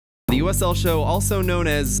The USL show, also known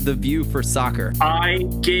as The View for Soccer. I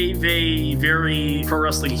gave a very pro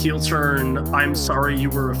wrestling heel turn, I'm sorry you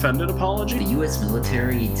were offended apology. The U.S.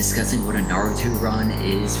 military discussing what a Naruto run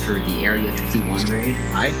is for the Area 51 raid.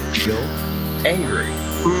 I feel angry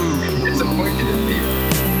and disappointed in me.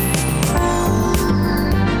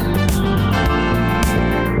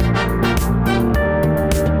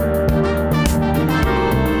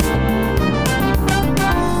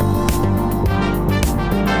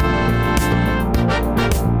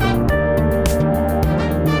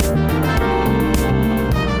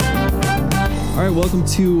 Welcome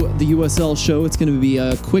to the USL show. It's going to be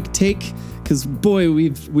a quick take because, boy,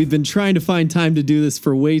 we've been trying to find time to do this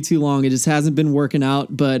for way too long. It just hasn't been working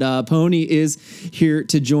out, but Pony is here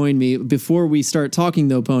to join me. Before we start talking,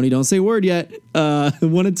 though, Pony, don't say a word yet. I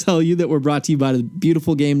want to tell you that we're brought to you by the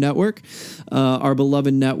Beautiful Game Network, our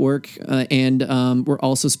beloved network, and we're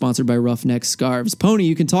also sponsored by Roughneck Scarves. Pony,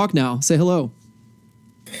 you can talk now. Say hello.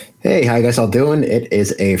 Hey, how you guys all doing? It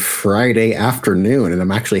is a Friday afternoon, and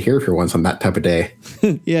I'm actually here for once on that type of day.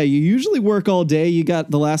 Yeah, you usually work all day. You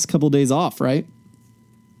got the last couple of days off, right?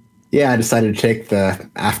 Yeah, I decided to take the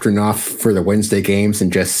afternoon off for the Wednesday games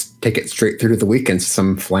and just take it straight through to the weekend. So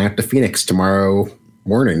I'm flying up to Phoenix tomorrow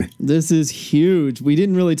morning. This is huge. We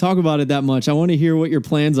didn't really talk about it that much. I want to hear what your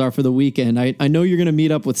plans are for the weekend. I know you're going to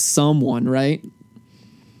meet up with someone, right?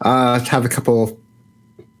 Have a couple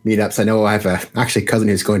meetups. I know I have actually a cousin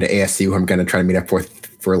who's going to ASU who I'm going to try to meet up with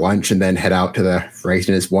for lunch and then head out to the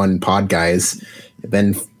Rising as One pod guys and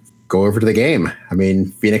then go over to the game. I mean,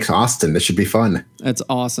 Phoenix, Austin. This should be fun. That's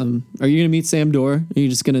awesome. Are you going to meet Sam Dorr? Are you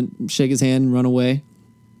just going to shake his hand and run away?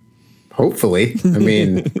 Hopefully. I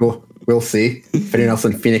mean, we'll see. If anyone else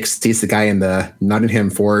in Phoenix sees the guy in the Nottingham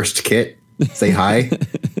Forest kit, say hi.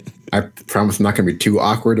 I promise I'm not going to be too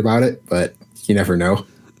awkward about it, but you never know.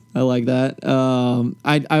 I like that.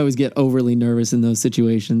 I always get overly nervous in those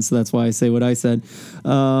situations, so that's why I say what I said.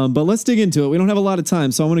 But let's dig into it. We don't have a lot of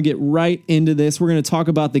time, so I want to get right into this. We're going to talk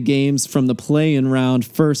about the games from the play-in round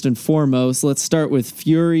first and foremost. Let's start with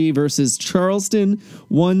Fury versus Charleston,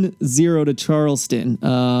 1-0 to Charleston.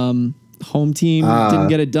 Home team didn't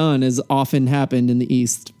get it done, as often happened in the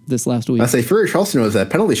East this last week. I say Fury Charleston was a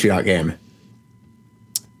penalty shootout game.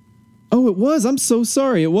 Oh, it was. I'm so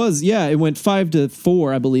sorry. It was. Yeah, it went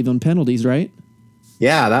 5-4, I believe, on penalties, right?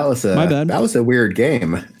 Yeah, that was My bad. That was a weird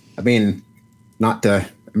game. I mean, not to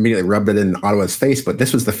immediately rub it in Ottawa's face, but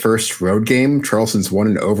this was the first road game Charleston's won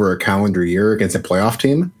in over a calendar year against a playoff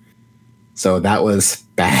team. So that was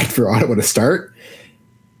bad for Ottawa to start.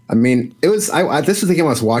 I mean, it was. This was the game I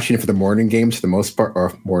was watching for the morning games for the most part,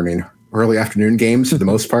 or early afternoon games for the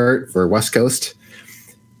most part for West Coast,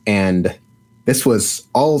 and this was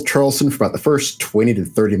all Charleston for about the first 20 to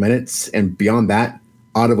 30 minutes, and beyond that,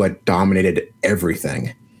 Ottawa dominated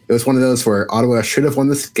everything. It was one of those where Ottawa should have won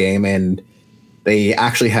this game, and they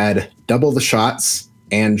actually had double the shots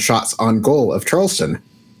and shots on goal of Charleston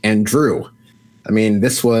and drew. I mean,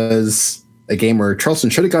 this was a game where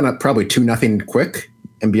Charleston should have gone up probably 2-0 quick,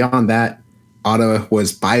 and beyond that, Ottawa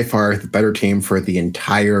was by far the better team for the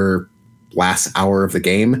entire last hour of the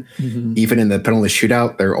game. Mm-hmm. Even in the penalty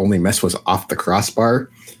shootout, their only miss was off the crossbar.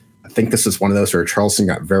 I think this is one of those where Charleston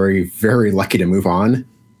got very, very lucky to move on.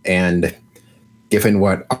 And given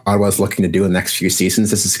what Ottawa's looking to do in the next few seasons,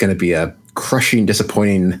 this is going to be a crushing,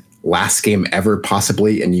 disappointing last game ever,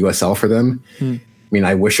 possibly in USL for them. I mean,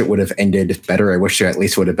 I wish it would have ended better. I wish there at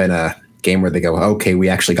least would have been a game where they go, okay, we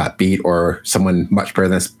actually got beat, or someone much better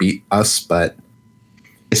than us beat us. But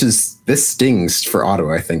this stings for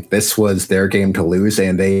Ottawa. I think this was their game to lose,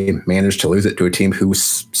 and they managed to lose it to a team who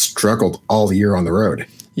struggled all year on the road.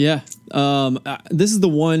 Yeah. This is the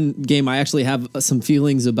one game I actually have some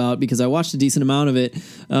feelings about because I watched a decent amount of it.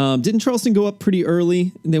 Didn't Charleston go up pretty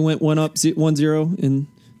early? They went 1-0 in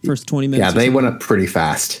first 20 minutes. Yeah, they went up pretty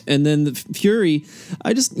fast. And then the Fury,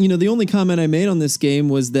 the only comment I made on this game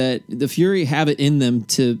was that the Fury have it in them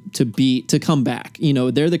to come back.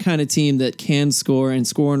 They're the kind of team that can score and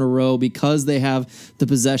score in a row because they have the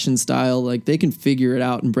possession style. Like, they can figure it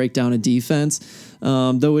out and break down a defense.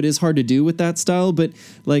 Though it is hard to do with that style. But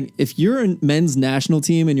like, if you're a men's national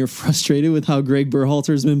team and you're frustrated with how Greg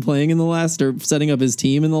Berhalter's been playing or setting up his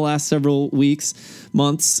team in the last several weeks,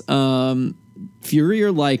 months, Fury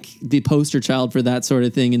are like the poster child for that sort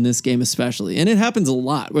of thing in this game, especially. And it happens a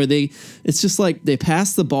lot where it's just like they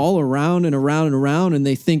pass the ball around and around and around and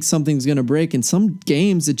they think something's going to break. In some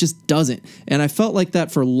games, it just doesn't. And I felt like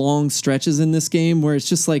that for long stretches in this game where it's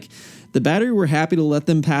just like the Battery were happy to let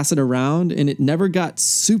them pass it around, and it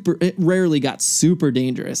rarely got super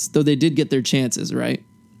dangerous, though they did get their chances, right?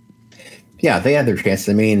 Yeah, they had their chances.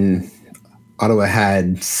 I mean, Ottawa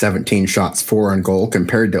had 17 shots, 4 on goal,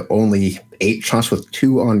 compared to only 8 shots with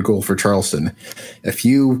 2 on goal for Charleston. If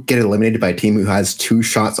you get eliminated by a team who has 2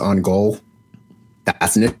 shots on goal,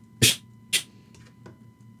 that's an issue.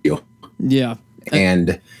 Yeah.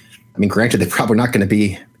 And I mean, granted, they're probably not going to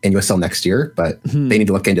be in USL next year, but they need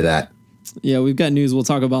to look into that. Yeah, we've got news. We'll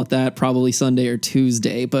talk about that probably Sunday or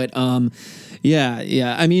Tuesday. But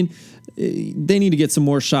yeah. I mean, they need to get some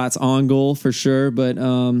more shots on goal for sure. But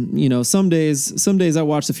some days I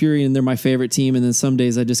watch the Fury and they're my favorite team, and then some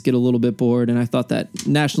days I just get a little bit bored. And I thought that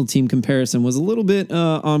national team comparison was a little bit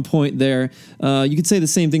on point there. You could say the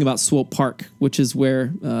same thing about Swope Park, which is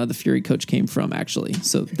where the Fury coach came from, actually.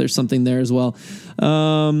 So there's something there as well.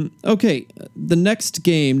 Okay, the next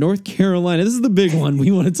game, North Carolina. This is the big one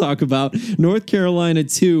we want to talk about. North Carolina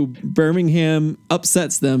 2, Birmingham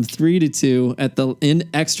upsets them 3-2 in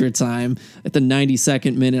extra time at the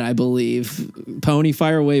 92nd minute, I believe. Pony,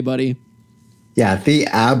 fire away, buddy. Yeah, the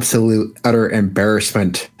absolute utter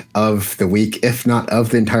embarrassment of the week, if not of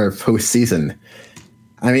the entire postseason.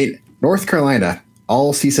 I mean, North Carolina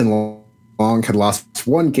all season long had lost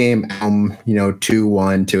one game,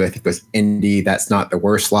 2-1 to, I think it was Indy. That's not the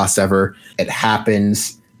worst loss ever. It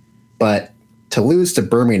happens. But to lose to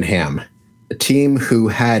Birmingham, a team who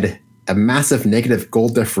had a massive negative goal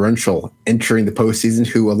differential entering the postseason,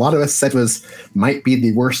 who a lot of us said might be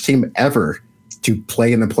the worst team ever to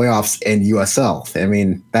play in the playoffs in USL. I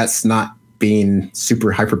mean, that's not being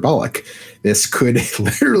super hyperbolic. This could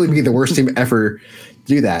literally be the worst team ever to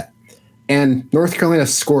do that. And North Carolina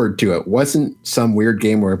scored too. It wasn't some weird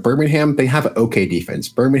game where Birmingham, they have an okay defense.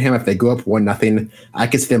 Birmingham, if they go up 1-0, I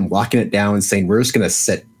could see them locking it down and saying, we're just going to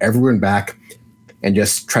sit everyone back and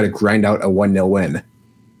just try to grind out a 1-0 win.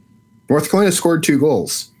 North Carolina scored 2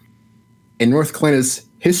 goals. In North Carolina's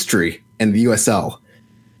history in the USL,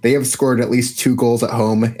 they have scored at least 2 goals at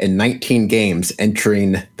home in 19 games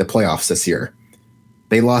entering the playoffs this year.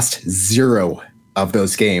 They lost 0 of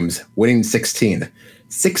those games, winning 16.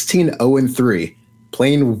 16-0-3,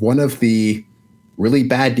 playing one of the really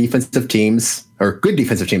bad defensive teams, or good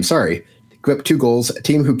defensive teams, sorry, give up 2 goals, a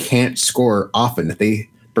team who can't score often.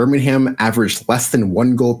 Birmingham averaged less than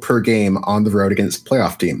 1 goal per game on the road against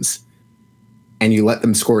playoff teams. And you let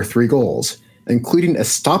them score 3 goals, including a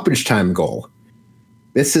stoppage time goal.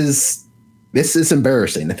 This is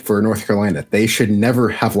embarrassing for North Carolina. They should never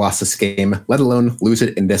have lost this game, let alone lose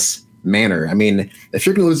it in this manner. I mean, if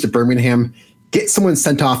you're going to lose to Birmingham, get someone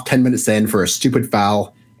sent off 10 minutes in for a stupid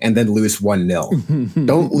foul and then lose 1-0.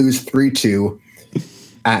 Don't lose 3-2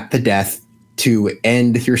 at the death to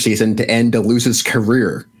end your season, to end a loser's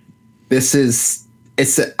career.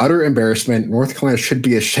 It's an utter embarrassment. North Carolina should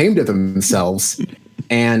be ashamed of themselves.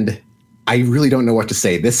 And I really don't know what to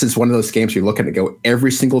say. This is one of those games you look at and go,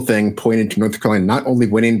 every single thing pointed to North Carolina not only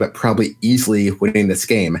winning, but probably easily winning this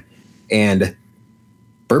game. And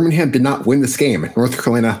Birmingham did not win this game. North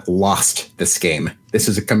Carolina lost this game. This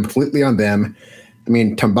is completely on them. I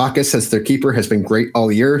mean, Tambakis, as their keeper, has been great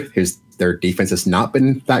all year. Their defense has not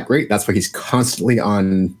been that great. That's why he's constantly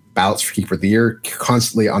on ballots for keeper of the year,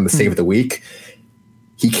 constantly on the save of the week.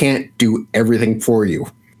 He can't do everything for you.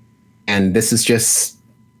 And this is just,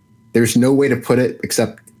 there's no way to put it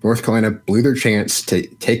except North Carolina blew their chance to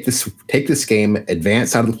take this game,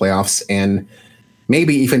 advance out of the playoffs, and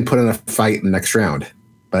maybe even put in a fight in the next round.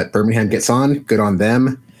 But Birmingham gets on, good on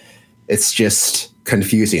them. It's just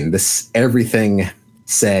confusing. Everything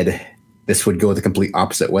said this would go the complete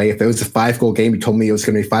opposite way. If it was a 5-goal game, you told me it was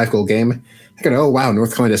going to be a 5-goal game, I could, oh wow,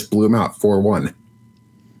 North Carolina just blew them out 4-1.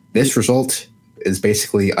 This result is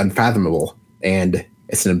basically unfathomable, and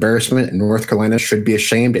it's an embarrassment, and North Carolina should be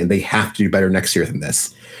ashamed, and they have to do better next year than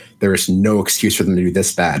this. There is no excuse for them to do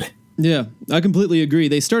this bad. Yeah, I completely agree.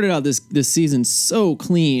 They started out this season so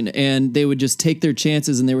clean, and they would just take their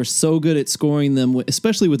chances, and they were so good at scoring them,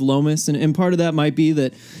 especially with Lomas. And part of that might be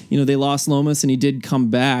that, they lost Lomas, and he did come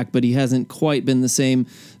back, but he hasn't quite been the same.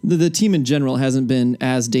 The team in general hasn't been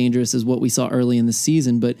as dangerous as what we saw early in the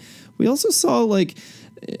season. But we also saw,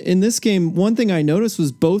 in this game, one thing I noticed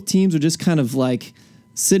was both teams were just kind of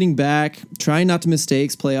sitting back, trying not to make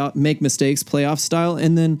mistakes, playoff style,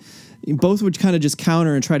 and then both would kind of just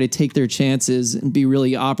counter and try to take their chances and be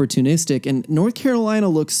really opportunistic. And North Carolina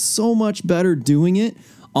looks so much better doing it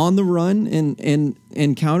on the run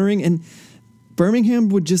and countering. And Birmingham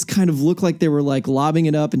would just kind of look like they were lobbing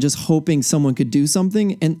it up and just hoping someone could do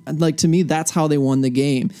something. And to me, that's how they won the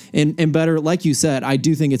game. And better, like you said, I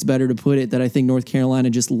do think it's better to put it that I think North Carolina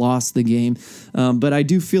just lost the game. But I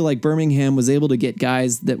do feel like Birmingham was able to get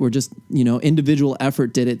guys that were just, individual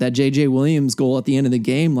effort did it. That J.J. Williams goal at the end of the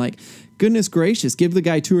game, goodness gracious, give the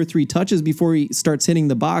guy 2 or 3 touches before he starts hitting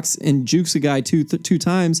the box and jukes a guy two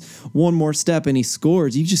times, one more step and he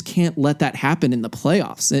scores. You just can't let that happen in the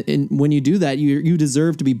playoffs. And when you do that, you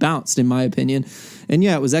deserve to be bounced, in my opinion. And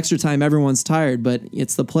yeah, it was extra time. Everyone's tired, but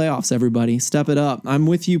it's the playoffs, everybody. Step it up. I'm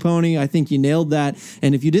with you, Pony. I think you nailed that.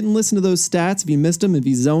 And if you didn't listen to those stats, if you missed them, if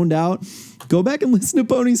you zoned out, go back and listen to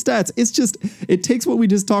Pony's stats. It's just, it takes what we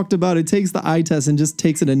just talked about. It takes the eye test and just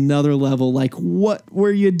takes it another level. Like, what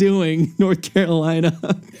were you doing, North Carolina?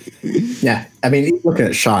 Yeah. I mean, looking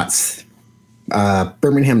at shots,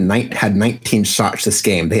 Birmingham had 19 shots this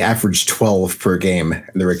game. They averaged 12 per game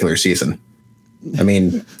in the regular season. I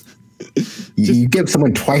mean, you give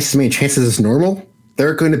someone twice as many chances as normal,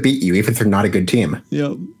 they're going to beat you, even if they're not a good team.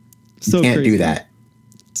 Yep. So you can't do that.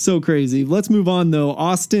 So crazy. Let's move on, though.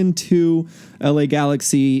 Austin 2, LA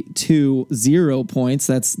Galaxy 2, 0 points.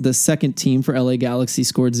 That's the second team for LA Galaxy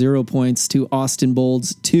scored 0 points to Austin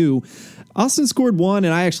Bolds 2. Austin scored 1,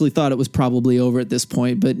 and I actually thought it was probably over at this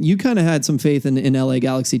point, but you kind of had some faith in LA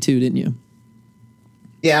Galaxy 2, didn't you?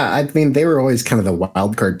 Yeah, I mean, they were always kind of the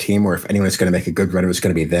wild card team where if anyone was going to make a good run, it was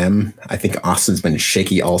going to be them. I think Austin's been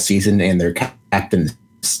shaky all season, and their captain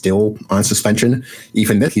still on suspension.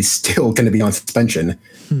 Even though he's still going to be on suspension.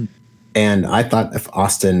 And I thought if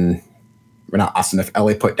if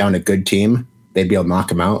LA put down a good team, they'd be able to knock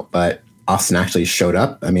them out. But Austin actually showed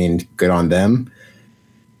up. I mean, good on them.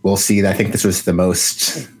 We'll see. I think this was the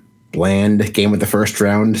most bland game of the first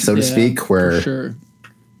round, so to speak, where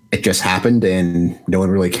it just happened and no one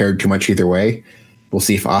really cared too much either way. We'll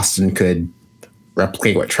see if Austin could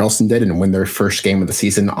replicate what Charleston did and win their first game of the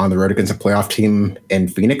season on the road against a playoff team in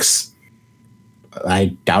Phoenix.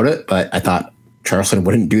 I doubt it, but I thought Charleston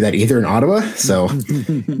wouldn't do that either in Ottawa. So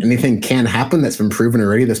anything can happen. That's been proven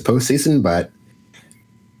already this postseason, but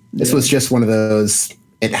this was just one of those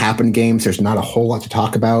it happened games. There's not a whole lot to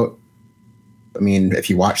talk about. I mean, if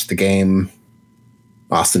you watch the game,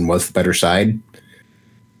 Austin was the better side.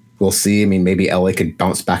 We'll see. I mean, maybe LA could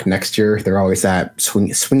bounce back next year. They're always that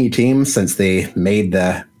swingy team since they made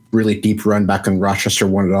the really deep run back when Rochester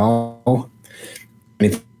won it all.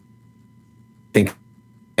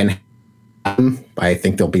 I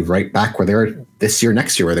think they'll be right back where they are this year,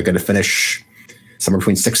 next year, where they're going to finish somewhere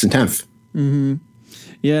between 6th and 10th. Mm-hmm.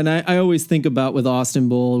 Yeah, and I always think about with Austin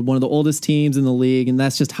Bold, one of the oldest teams in the league, and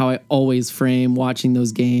that's just how I always frame watching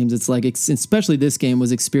those games. It's like, especially this game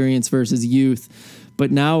was experience versus youth. But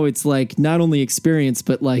now it's like not only experience,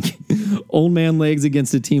 but like old man legs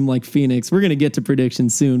against a team like Phoenix. We're going to get to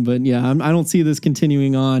predictions soon, but yeah, I don't see this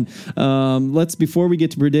continuing on. Before we get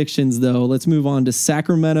to predictions, though, let's move on to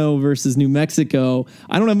Sacramento versus New Mexico.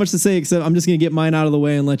 I don't have much to say, except I'm just going to get mine out of the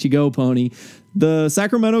way and let you go, Pony. The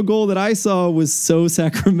Sacramento goal that I saw was so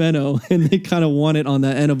Sacramento, and they kind of won it on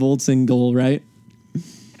that Enna Voltson goal, right?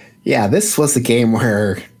 Yeah, this was the game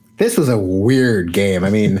where this was a weird game. I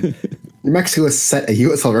mean, New Mexico has set a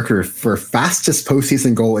USL record for fastest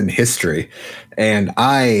postseason goal in history. And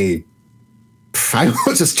I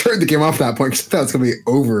just turned the game off at that point because I thought it was going to be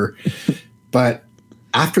over. But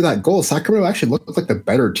after that goal, Sacramento actually looked like the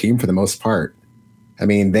better team for the most part. I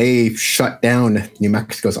mean, they shut down New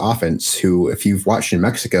Mexico's offense, who, if you've watched New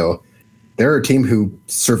Mexico, they're a team who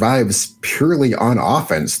survives purely on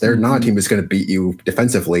offense. They're not a team who's going to beat you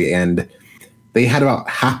defensively. And they had about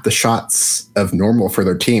half the shots of normal for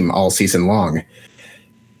their team all season long. I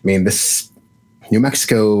mean, this New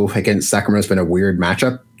Mexico against Sacramento has been a weird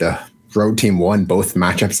matchup. The road team won both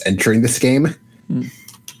matchups entering this game.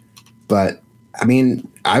 But, I mean,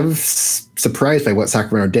 I was surprised by what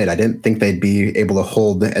Sacramento did. I didn't think they'd be able to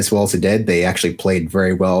hold as well as they did. They actually played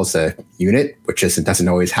very well as a unit, which doesn't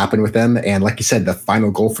always happen with them. And like you said, the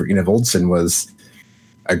final goal for Enna Voltson was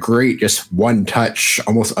a great, just one touch,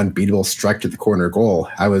 almost unbeatable strike to the corner goal.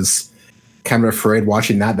 I was kind of afraid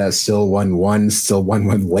watching that's still 1-1, still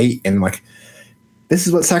 1-1 late. And like, this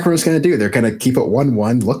is what Sacramento's going to do. They're going to keep it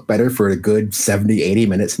 1-1, look better for a good 70, 80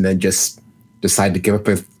 minutes, and then just decide to give up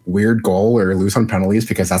a weird goal or lose on penalties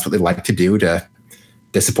because that's what they like to do to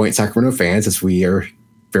disappoint Sacramento fans, as we are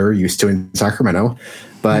very used to in Sacramento.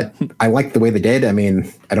 But I like the way they did. I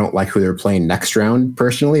mean, I don't like who they're playing next round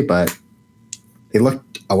personally, but they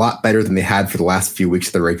looked a lot better than they had for the last few weeks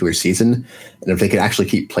of the regular season. And if they could actually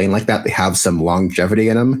keep playing like that, they have some longevity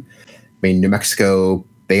in them. I mean, New Mexico,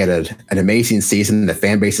 they had an amazing season. The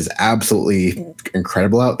fan base is absolutely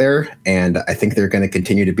incredible out there. And I think they're going to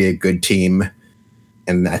continue to be a good team.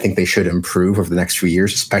 And I think they should improve over the next few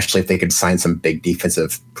years, especially if they could sign some big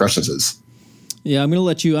defensive presences. Yeah, I'm going to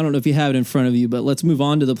let you, I don't know if you have it in front of you, but let's move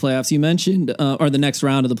on to the playoffs. You mentioned, or the next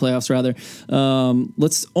round of the playoffs, rather.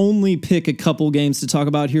 Let's only pick a couple games to talk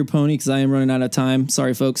about here, Pony, because I am running out of time.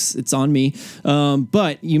 Sorry, folks, it's on me.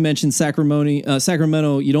 But you mentioned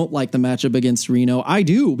Sacramento, you don't like the matchup against Reno. I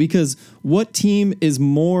do, because what team is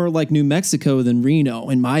more like New Mexico than Reno,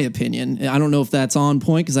 in my opinion? I don't know if that's on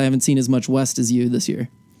point, because I haven't seen as much West as you this year.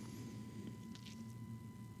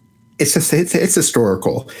 It's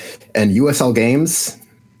historical. And USL games,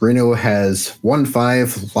 Reno has won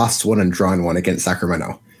 5, lost 1, and drawn 1 against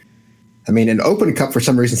Sacramento. I mean, in Open Cup, for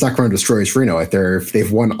some reason, Sacramento destroys Reno.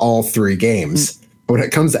 They've won all 3 games. But when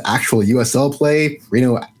it comes to actual USL play,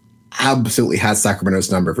 Reno absolutely has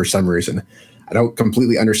Sacramento's number for some reason. I don't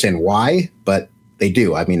completely understand why, but they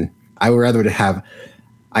do. I mean, I would rather have...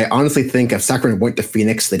 I honestly think if Sacramento went to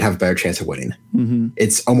Phoenix, they'd have a better chance of winning. Mm-hmm.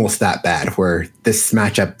 It's almost that bad, where this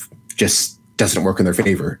matchup just doesn't work in their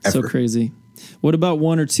favor ever. So crazy. What about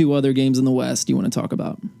 1 or 2 other games in the West you want to talk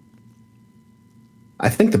about? I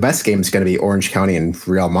think the best game is going to be Orange County and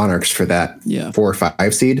Real Monarchs for that 4 or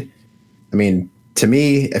 5 seed. I mean, to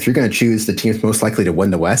me, if you're going to choose the teams most likely to win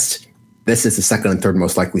the West, this is the second and third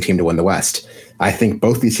most likely team to win the West. I think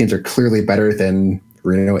both these teams are clearly better than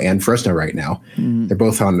Reno and Fresno right now. Mm. They're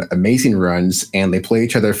both on amazing runs, and they play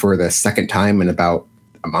each other for the second time in about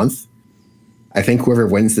a month. I think whoever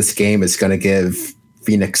wins this game is going to give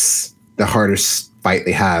Phoenix the hardest fight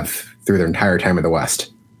they have through their entire time in the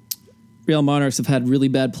West. Real Monarchs have had really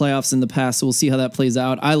bad playoffs in the past, so we'll see how that plays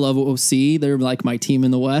out. I love OC. They're like my team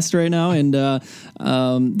in the West right now, and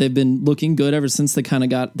they've been looking good ever since they kind of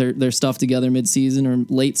got their stuff together mid-season or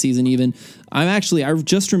late season even. I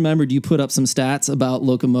just remembered you put up some stats about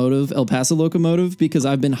El Paso Locomotive, because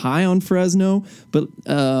I've been high on Fresno, but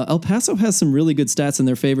El Paso has some really good stats in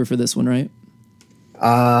their favor for this one, right?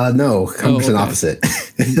 No, 100% opposite.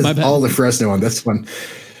 All the Fresno on this one.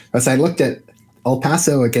 As I looked at El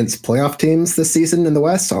Paso against playoff teams this season in the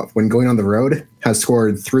West, when going on the road, has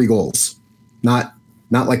scored 3 goals. Not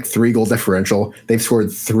like 3-goal differential. They've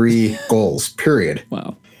scored 3 goals, period.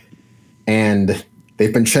 Wow. And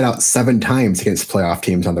they've been shut out 7 times against playoff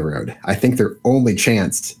teams on the road. I think their only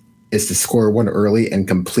chance is to score 1 early and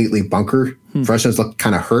completely bunker. Fresno's looked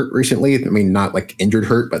kind of hurt recently. I mean, not like injured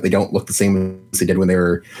hurt, but they don't look the same as they did when they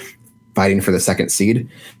were fighting for the second seed.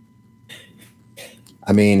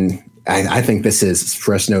 I mean, I think this is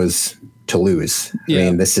Fresno's to lose. Yeah. I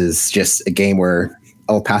mean, this is just a game where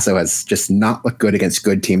El Paso has just not looked good against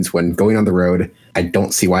good teams when going on the road. I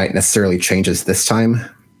don't see why it necessarily changes this time.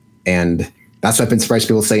 And that's why I've been surprised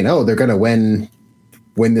people saying, oh, they're going to win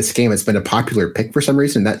this game. It's been a popular pick for some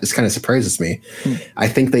reason. That just kind of surprises me. I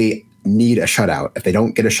think they need a shutout. If they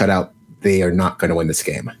don't get a shutout, they are not going to win this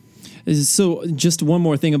game. So just one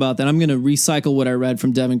more thing about that. I'm going to recycle what I read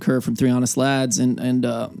from Devin Kerr from 3 Honest Lads and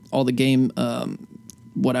all the game,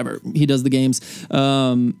 whatever. He does the games.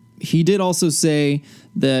 He did also say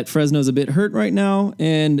that Fresno's a bit hurt right now,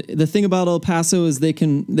 and the thing about El Paso is they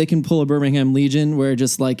can pull a Birmingham Legion where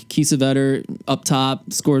just like Kiesewetter up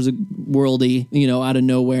top scores a worldie, out of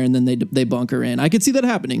nowhere, and then they bunker in. I could see that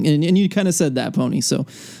happening, and you kind of said that, Pony. So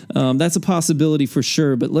that's a possibility for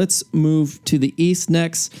sure. But let's move to the East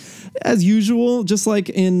next, as usual. Just like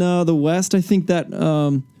in the West, I think that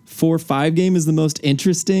 4-5 game is the most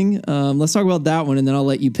interesting. Let's talk about that one, and then I'll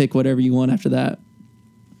let you pick whatever you want after that.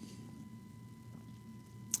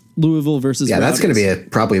 Louisville versus that's going to be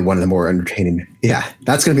probably one of the more entertaining. Yeah,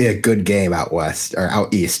 that's going to be a good game out west or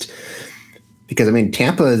out east, because I mean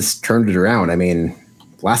Tampa's turned it around. I mean,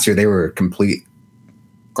 last year they were complete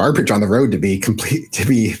garbage on the road, to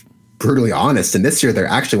be brutally honest, and this year they're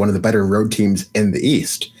actually one of the better road teams in the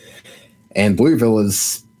East. And Louisville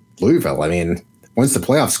is Louisville. I mean, once the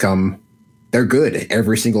playoffs come, they're good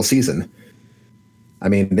every single season. I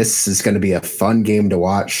mean, this is going to be a fun game to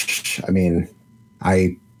watch. I mean,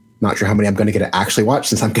 not sure how many I'm going to get to actually watch,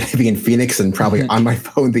 since I'm going to be in Phoenix and probably on my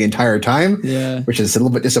phone the entire time, which is a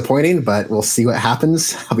little bit disappointing, but we'll see what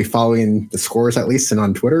happens. I'll be following the scores at least and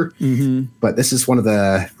on Twitter. Mm-hmm. But this is one of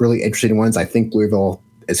the really interesting ones. I think Louisville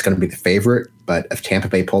is going to be the favorite, but if Tampa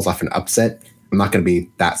Bay pulls off an upset, I'm not going to be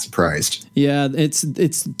that surprised. Yeah, it's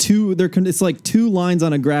like 2 lines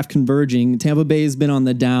on a graph converging. Tampa Bay has been on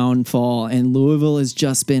the downfall, and Louisville has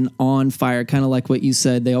just been on fire. Kind of like what you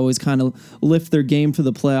said, they always kind of lift their game for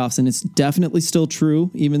the playoffs, and it's definitely still true,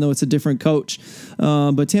 even though it's a different coach.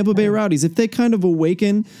 But Tampa Bay Rowdies, if they kind of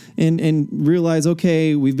awaken and realize,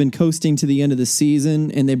 okay, we've been coasting to the end of the season,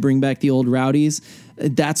 and they bring back the old Rowdies,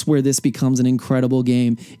 that's where this becomes an incredible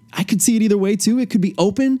game. I could see it either way too. It could be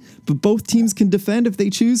open, but both teams can defend if they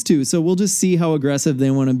choose to. So we'll just see how aggressive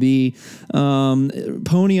they want to be.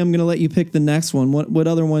 Pony, I'm going to let you pick the next one. What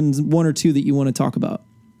other ones, one or two that you want to talk about?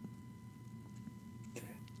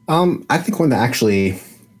 I think one that actually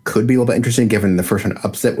could be a little bit interesting, given the first one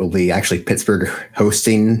upset, will be actually Pittsburgh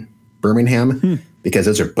hosting Birmingham, because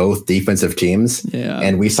those are both defensive teams. Yeah.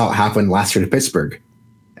 And we saw it happen last year to Pittsburgh.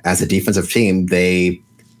 As a defensive team, they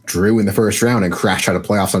drew in the first round and crashed out of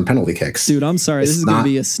playoffs on penalty kicks. Dude, I'm sorry. This is going to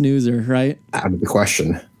be a snoozer, right? Out of the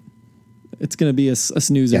question. It's going to be a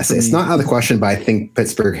snoozer. Yes, for it's me. not out of the question, but I think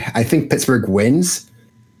Pittsburgh wins,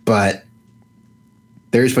 but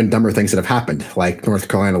there's been dumber things that have happened, like North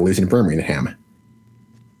Carolina losing to Birmingham.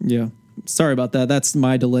 Yeah. Sorry about that. That's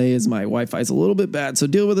my delay, is my Wi-Fi is a little bit bad. So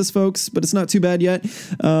deal with this, folks, but it's not too bad yet.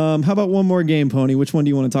 How about one more game, Pony? Which one do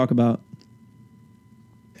you want to talk about?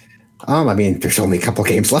 I mean, there's only a couple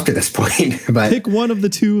games left at this point, but Pick one of the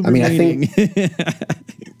two remaining. I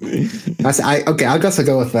guess I'll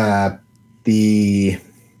go with the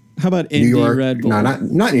How about New Indy York. Red Bull? No,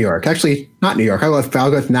 not New York. Actually, not New York. I'll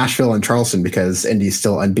go with Nashville and Charleston, because Indy's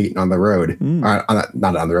still unbeaten on the road. Not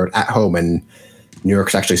on the road, at home, and New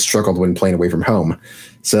York's actually struggled when playing away from home.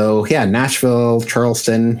 So yeah, Nashville,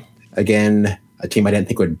 Charleston, again, a team I didn't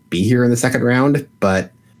think would be here in the second round,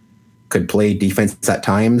 but could play defense at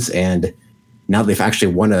times. And now they've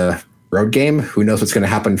actually won a road game. Who knows what's going to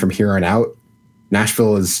happen from here on out?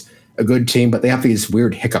 Nashville is a good team, but they have these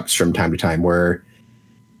weird hiccups from time to time where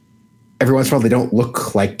every once in a while they don't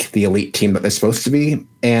look like the elite team that they're supposed to be.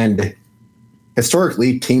 And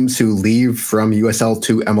historically, teams who leave from USL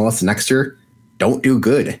to MLS next year don't do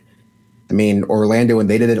good. I mean, Orlando, when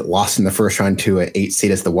they did it, lost in the first round to an 8 seed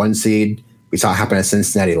as the 1 seed. We saw it happen at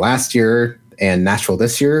Cincinnati last year, and Nashville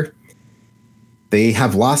this year. They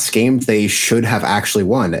have lost games they should have actually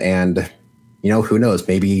won. And, who knows?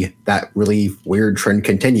 Maybe that really weird trend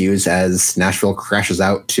continues as Nashville crashes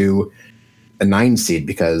out to a 9 seed,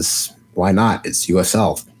 because why not? It's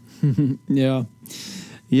USL. Yeah.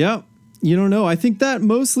 Yeah. You don't know. I think that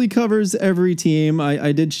mostly covers every team.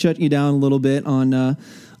 I did shut you down a little bit on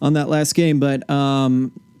that last game, but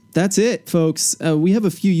that's it, folks. We have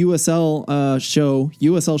a few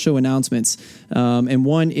USL show announcements, and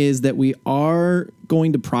one is that we are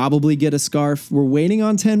going to probably get a scarf. We're waiting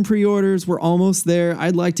on 10 pre-orders. We're almost there.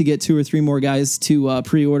 I'd like to get 2 or 3 more guys to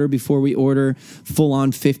pre-order before we order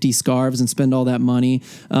full-on 50 scarves and spend all that money.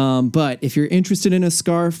 But if you're interested in a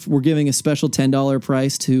scarf, we're giving a special $10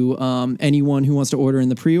 price to anyone who wants to order in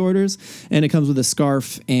the pre-orders, and it comes with a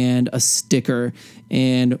scarf and a sticker.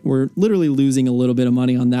 And we're literally losing a little bit of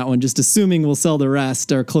money on that one, just assuming we'll sell the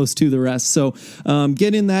rest or close to the rest. So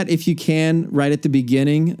get in that if you can right at the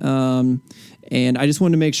beginning. And I just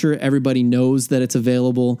wanted to make sure everybody knows that it's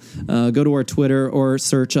available. Go to our Twitter or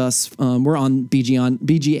search us. We're on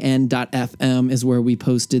bgn.fm is where we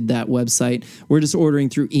posted that website. We're just ordering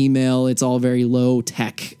through email. It's all very low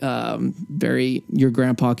tech, your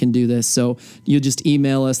grandpa can do this. So you just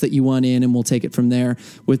email us that you want in, and we'll take it from there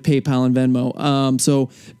with PayPal and Venmo.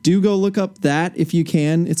 So do go look up that if you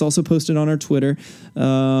can. It's also posted on our Twitter.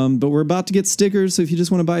 But we're about to get stickers. So if you just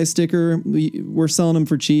want to buy a sticker, we're selling them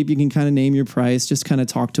for cheap. You can kind of name your price. Just kind of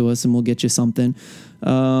talk to us and we'll get you something.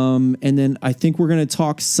 And then I think we're going to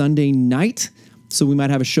talk Sunday night. So we might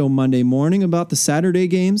have a show Monday morning about the Saturday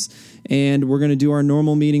games, and we're going to do our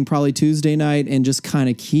normal meeting probably Tuesday night and just kind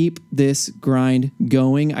of keep this grind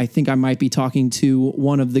going. I think I might be talking to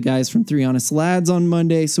one of the guys from 3 Honest Lads on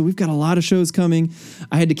Monday. So we've got a lot of shows coming.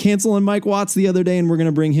 I had to cancel on Mike Watts the other day, and we're going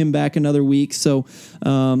to bring him back another week. So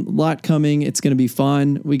a lot coming. It's going to be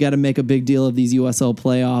fun. We got to make a big deal of these USL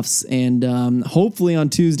playoffs. And hopefully on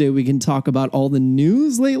Tuesday we can talk about all the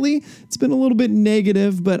news lately. It's been a little bit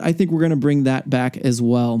negative, but I think we're going to bring that back as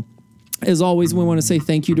well. As always, we want to say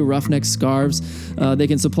thank you to Roughneck Scarves. They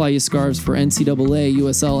can supply you scarves for NCAA,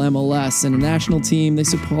 USL, MLS, and a national team. They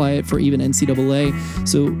supply it for even NCAA.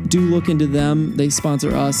 So do look into them. They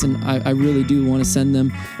sponsor us, and I really do want to send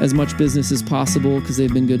them as much business as possible because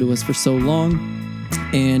they've been good to us for so long.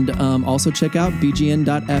 And also check out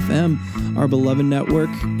bgn.fm, our beloved network.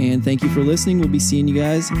 And thank you for listening. We'll be seeing you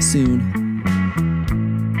guys soon.